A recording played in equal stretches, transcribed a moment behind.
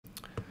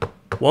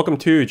Welcome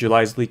to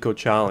July's Leetcode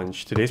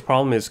Challenge. Today's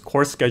problem is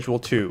Course Schedule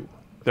 2.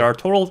 There are a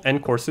total of n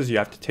courses you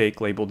have to take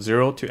labeled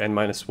 0 to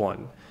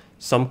n-1.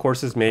 Some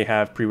courses may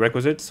have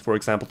prerequisites. For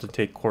example, to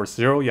take course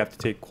 0, you have to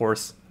take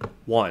course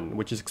 1,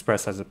 which is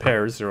expressed as a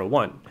pair 0,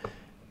 1.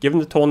 Given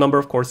the total number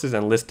of courses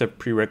and list of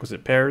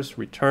prerequisite pairs,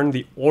 return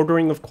the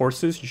ordering of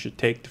courses you should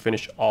take to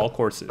finish all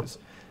courses.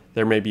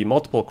 There may be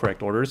multiple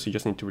correct orders, so you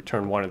just need to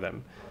return one of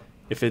them.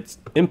 If it's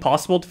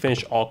impossible to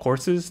finish all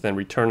courses, then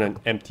return an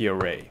empty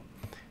array.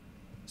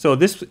 So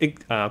this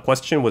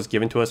question was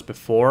given to us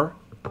before,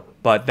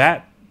 but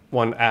that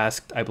one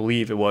asked, I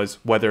believe it was,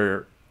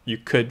 whether you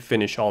could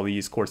finish all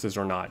these courses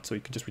or not. So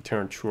you could just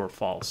return true or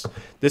false.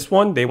 This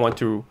one, they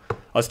want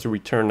us to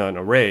return an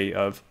array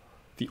of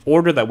the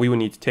order that we would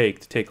need to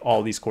take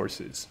all these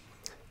courses,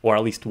 or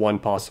at least one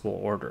possible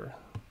order.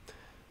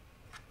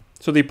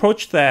 So the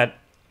approach that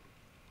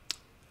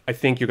I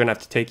think you're going to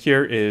have to take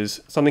here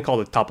is something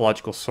called a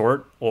topological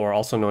sort, or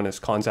also known as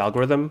Kahn's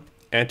algorithm.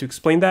 And to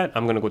explain that,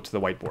 I'm going to go to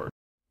the whiteboard.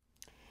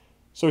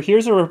 So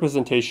here's a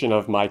representation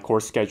of my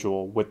course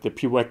schedule with the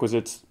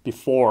prerequisites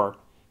before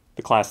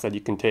the class that you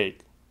can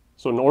take.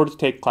 So in order to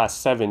take class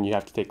 7, you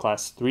have to take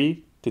class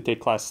 3. To take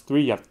class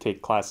 3, you have to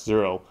take class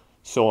 0,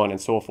 so on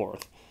and so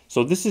forth.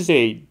 So this is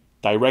a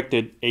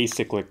directed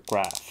acyclic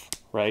graph,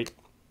 right?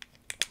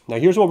 Now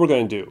here's what we're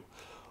going to do.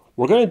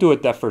 We're going to do a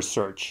depth first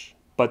search,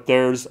 but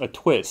there's a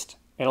twist.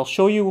 And I'll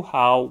show you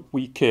how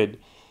we could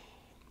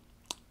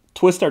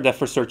twist our depth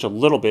first search a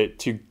little bit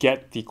to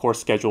get the course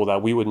schedule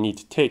that we would need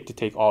to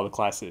take all the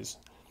classes.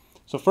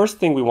 So first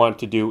thing we want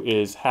to do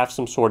is have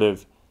some sort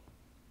of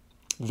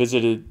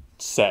visited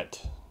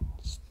set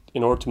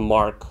in order to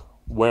mark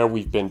where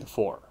we've been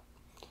before.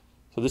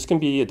 So this can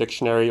be a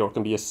dictionary or it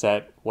can be a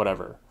set,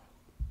 whatever.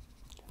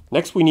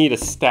 Next we need a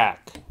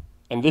stack,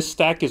 and this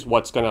stack is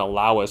what's going to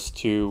allow us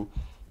to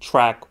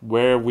track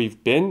where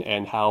we've been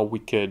and how we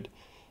could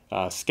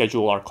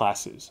schedule our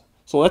classes.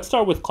 So let's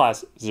start with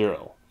class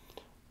 0.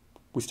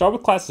 We start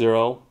with class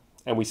 0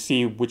 and we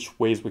see which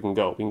ways we can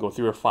go. We can go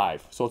 3 or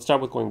 5. So let's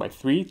start with going by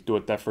 3, do a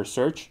depth first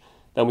search.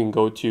 Then we can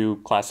go to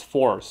class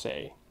 4,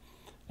 say.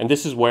 And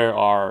this is where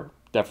our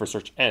depth first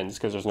search ends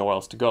because there's nowhere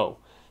else to go.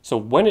 So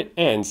when it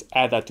ends,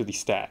 add that to the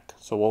stack.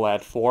 So we'll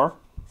add 4.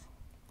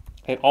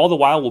 And all the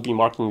while we'll be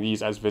marking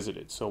these as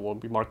visited. So we'll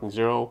be marking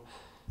 0,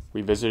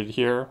 we visited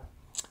here,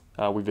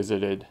 we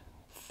visited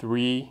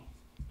 3,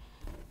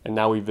 and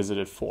now we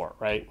visited 4,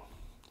 right?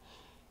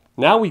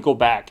 Now we go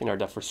back in our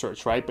depth first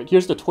search, right? But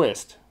here's the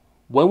twist.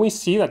 When we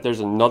see that there's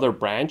another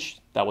branch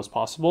that was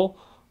possible,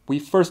 we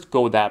first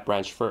go that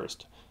branch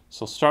first.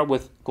 So start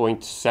with going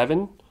to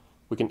 7.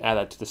 We can add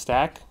that to the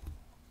stack,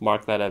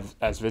 mark that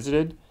as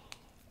visited.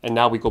 And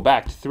now we go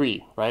back to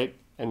 3, right?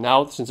 And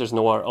now since there's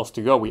nowhere else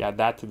to go, we add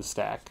that to the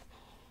stack.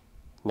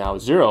 Now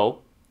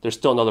 0, there's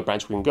still another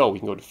branch we can go. We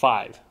can go to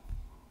 5.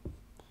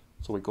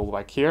 So we go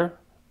back here.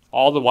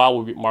 All the while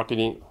we'll be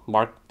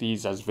mark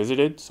these as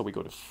visited. So we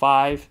go to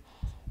 5.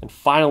 And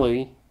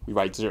finally, we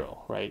write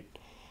 0, right?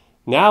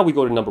 Now we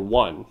go to number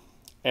 1,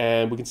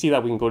 and we can see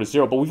that we can go to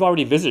 0, but we've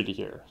already visited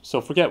here.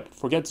 So forget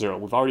 0.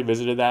 We've already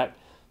visited that.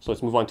 So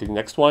let's move on to the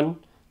next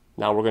one.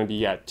 Now we're going to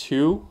be at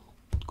 2,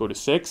 go to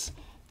 6.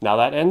 Now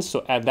that ends,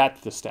 so add that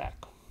to the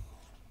stack.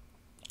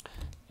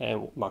 And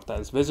we'll mark that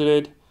as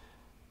visited.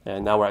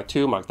 And now we're at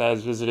 2, mark that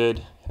as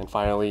visited. And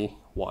finally,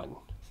 1.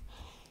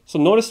 So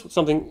notice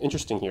something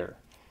interesting here.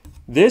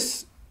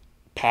 This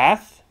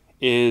path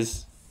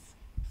is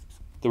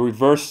the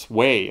reverse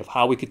way of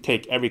how we could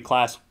take every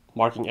class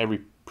marking every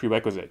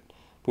prerequisite.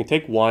 We can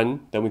take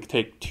 1, then we can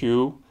take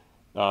 2,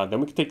 then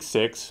we can take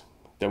 6,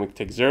 then we can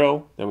take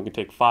 0, then we can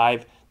take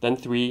 5, then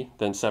 3,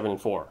 then 7 and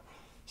 4.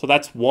 So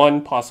that's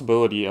one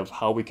possibility of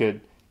how we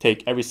could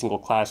take every single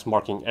class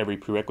marking every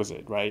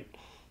prerequisite, right?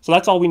 So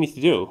that's all we need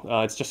to do.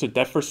 It's just a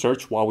depth first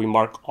search while we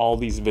mark all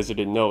these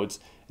visited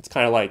nodes. It's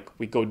kind of like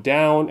we go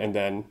down and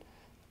then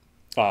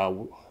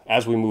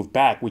as we move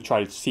back, we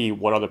try to see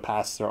what other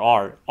paths there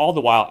are, all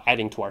the while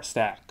adding to our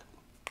stack.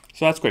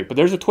 So that's great, but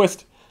there's a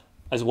twist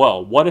as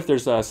well. What if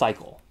there's a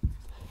cycle?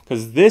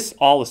 Because this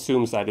all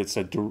assumes that it's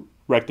a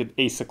directed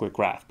acyclic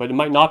graph, but it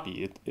might not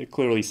be. It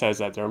clearly says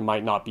that there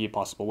might not be a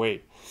possible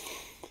way.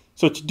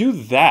 So to do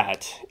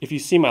that, if you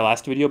see my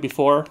last video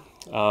before,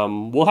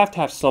 we'll have to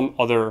have some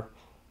other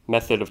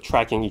method of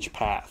tracking each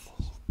path.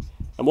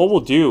 And what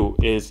we'll do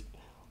is,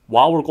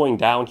 while we're going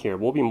down here,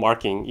 we'll be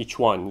marking each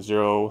one,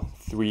 0,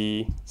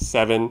 3,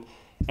 7.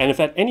 And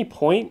if at any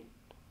point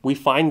we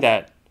find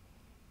that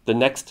the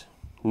next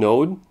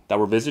node that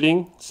we're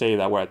visiting, say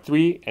that we're at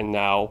 3, and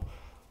now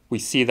we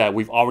see that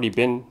we've already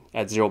been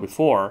at 0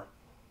 before,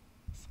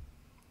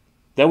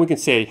 then we can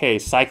say, hey,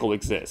 cycle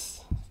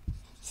exists.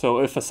 So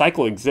if a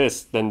cycle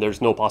exists, then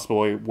there's no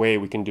possible way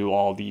we can do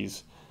all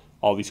these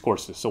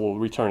courses. So we'll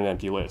return an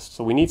empty list.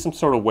 So we need some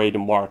sort of way to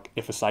mark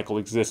if a cycle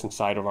exists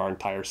inside of our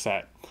entire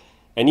set.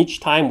 And each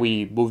time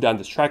we move down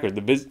this tracker,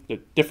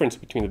 the difference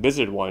between the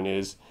visited one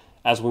is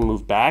as we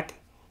move back,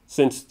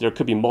 since there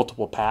could be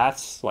multiple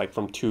paths, like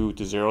from 2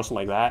 to 0,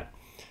 something like that,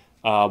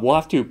 we'll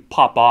have to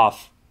pop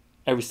off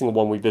every single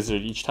one we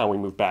visited each time we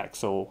move back.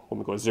 So when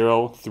we go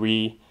 0,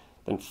 3,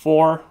 then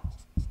 4,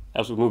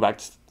 as we move back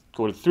to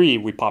go to 3,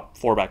 we pop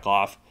 4 back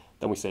off.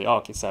 Then we say, oh,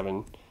 okay,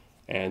 7,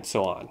 and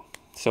so on.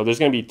 So there's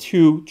going to be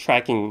 2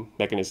 tracking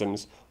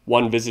mechanisms,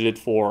 one visited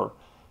for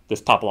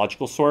this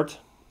topological sort,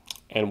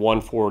 and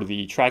one for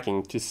the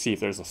tracking to see if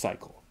there's a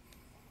cycle.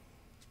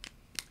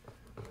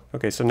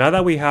 Okay, so now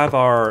that we have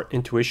our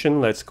intuition,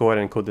 let's go ahead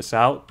and code this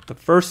out. The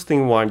first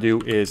thing we want to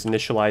do is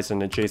initialize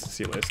an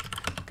adjacency list,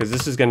 because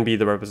this is going to be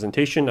the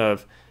representation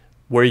of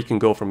where you can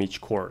go from each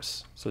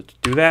course. So to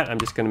do that, I'm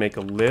just going to make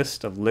a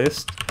list of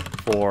lists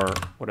for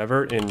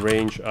whatever in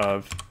range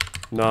of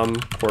num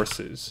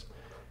courses.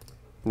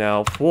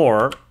 Now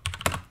for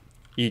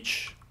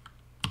each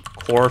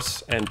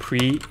course and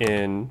pre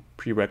in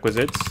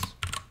prerequisites,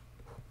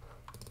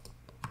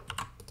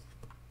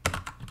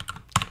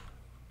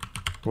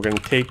 we're going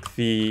to take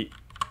the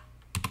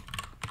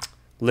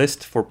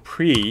list for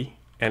pre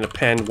and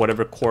append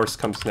whatever course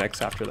comes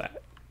next after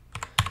that.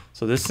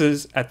 So this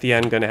is at the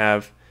end going to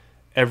have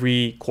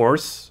every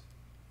course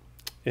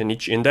in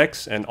each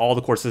index and all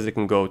the courses it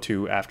can go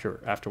to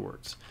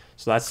afterwards.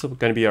 So that's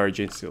going to be our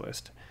adjacency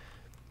list.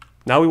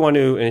 Now we want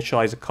to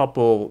initialize a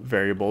couple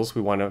variables.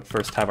 We want to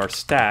first have our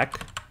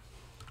stack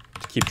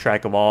to keep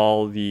track of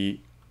all the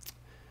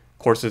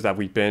courses that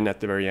we've been at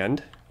the very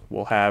end.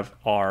 We'll have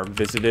our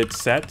visited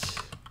set.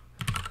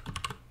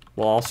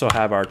 We'll also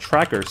have our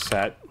tracker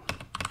set.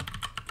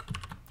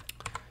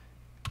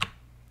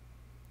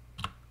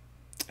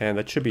 And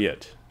that should be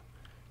it.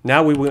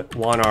 Now we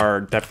want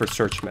our depth first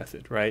search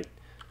method, right?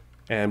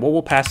 And what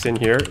we'll pass in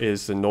here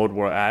is the node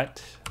we're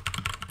at,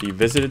 the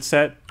visited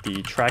set,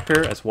 the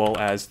tracker, as well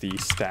as the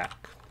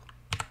stack.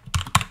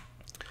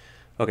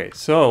 Okay,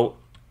 so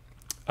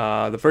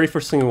the very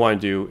first thing we want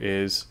to do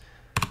is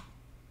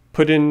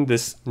put in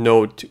this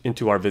node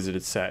into our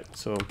visited set.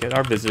 So get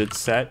our visited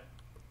set,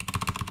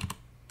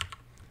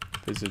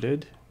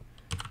 visited,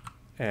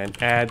 and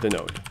add the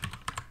node.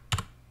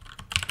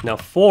 Now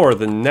for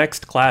the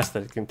next class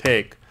that it can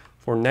take,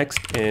 for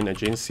next in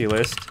adjacency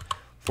list,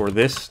 for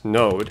this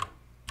node,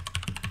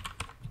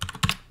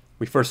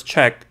 we first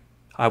check,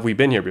 have we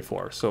been here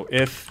before? So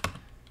if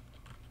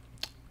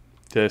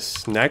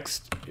this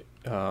next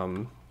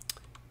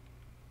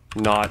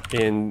not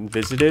in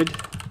visited,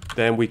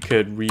 then we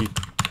could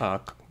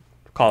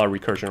call our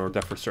recursion or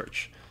depth first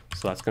search.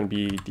 So that's going to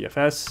be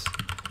DFS,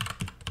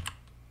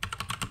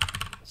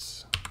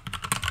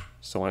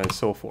 so on and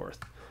so forth.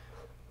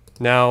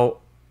 Now,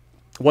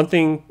 one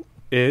thing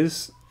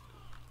is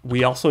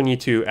we also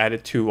need to add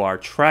it to our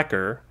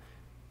tracker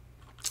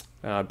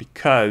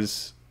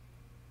because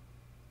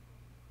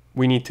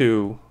we need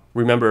to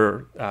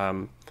remember,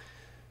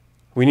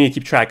 we need to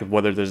keep track of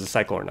whether there's a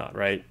cycle or not,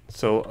 right?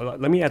 So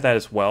let me add that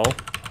as well.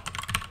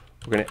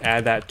 We're going to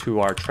add that to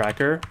our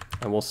tracker,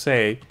 and we'll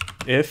say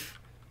if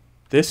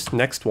this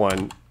next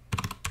one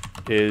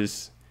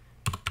is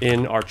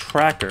in our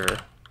tracker,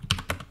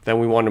 then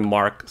we want to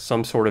mark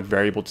some sort of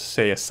variable to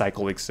say a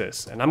cycle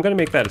exists. And I'm going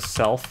to make that a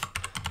self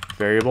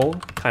variable,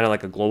 kind of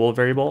like a global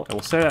variable, and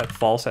we'll set that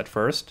false at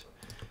first.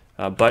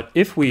 But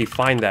if we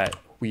find that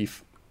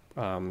we've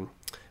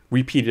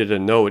repeated a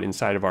node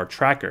inside of our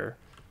tracker,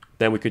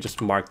 then we could just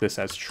mark this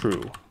as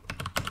true.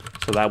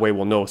 So that way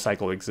we'll know a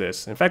cycle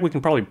exists. In fact, we can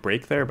probably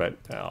break there, but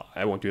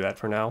I won't do that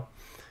for now.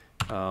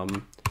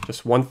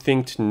 Just one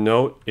thing to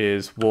note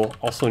is we'll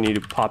also need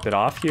to pop it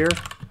off here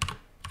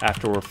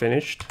after we're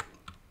finished.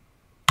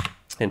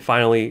 And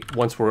finally,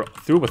 once we're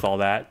through with all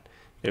that,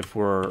 if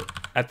we're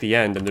at the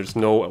end and there's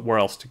nowhere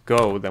else to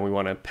go, then we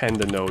want to append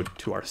the node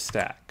to our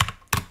stack.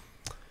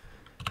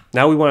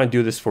 Now we want to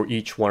do this for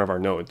each one of our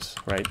nodes,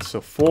 right?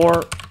 So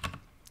for,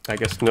 I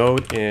guess,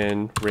 node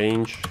in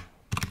range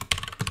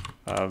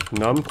of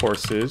num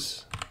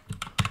courses,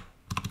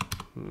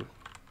 we're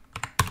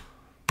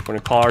going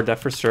to call our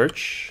depth first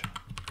search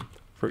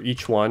for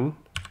each one.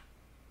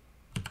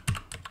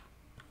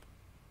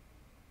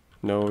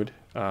 Node,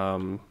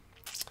 passing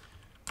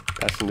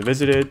the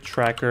visited,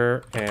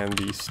 tracker, and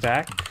the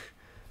stack.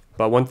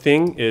 But one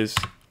thing is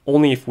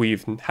only if we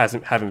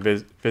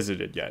haven't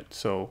visited yet.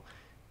 So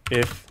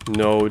if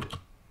node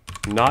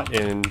not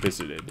in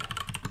visited,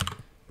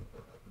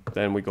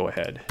 then we go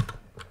ahead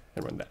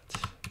and run that.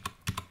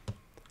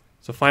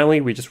 So finally,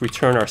 we just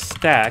return our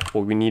stack.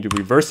 Well, we need to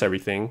reverse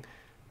everything.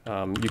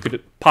 You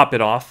could pop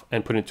it off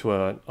and put it into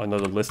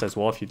another list as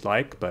well if you'd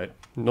like, but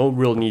no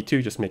real need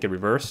to, just make it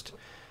reversed.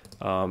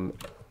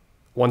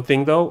 One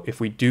thing though, if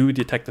we do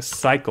detect a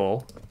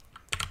cycle,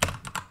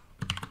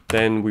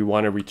 then we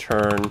want to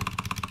return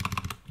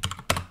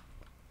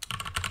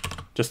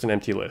just an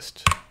empty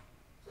list.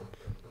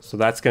 So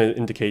that's going to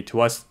indicate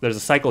to us there's a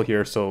cycle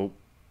here, so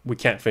we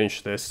can't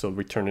finish this, so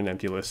return an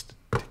empty list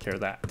to take care of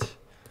that.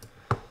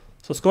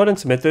 So let's go ahead and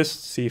submit this,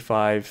 see if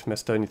I've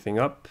messed anything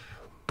up.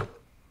 I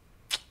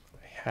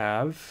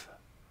have.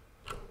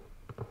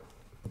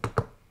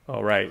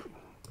 All right.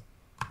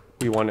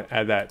 We want to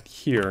add that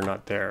here,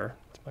 not there.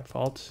 It's my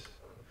fault.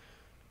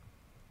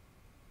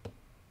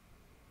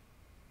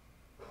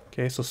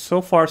 Okay,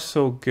 so far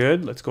so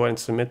good. Let's go ahead and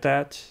submit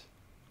that.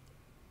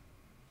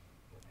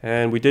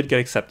 and we did get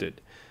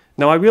accepted.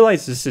 Now I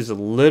realize this is a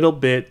little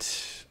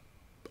bit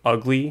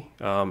ugly.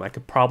 I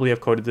could probably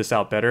have coded this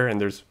out better,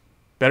 and there's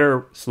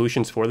better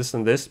solutions for this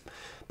than this,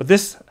 but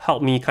this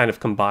helped me kind of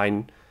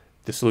combine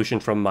the solution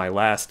from my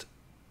last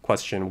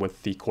question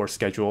with the course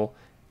schedule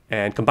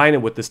and combine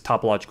it with this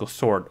topological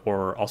sort,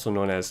 or also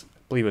known as, I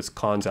believe it's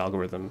Kahn's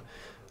algorithm.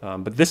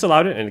 But this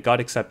allowed it and it got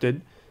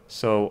accepted.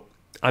 So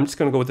I'm just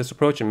going to go with this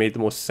approach and made the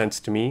most sense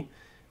to me.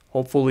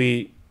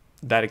 Hopefully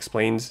that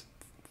explains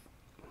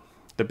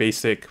the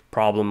basic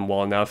problem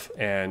well enough,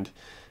 and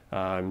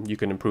you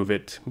can improve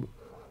it.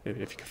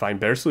 If you can find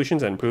better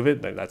solutions and improve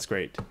it, that's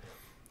great.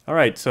 All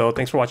right, so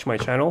thanks for watching my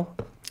channel.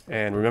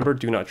 And remember,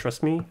 do not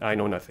trust me, I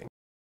know nothing.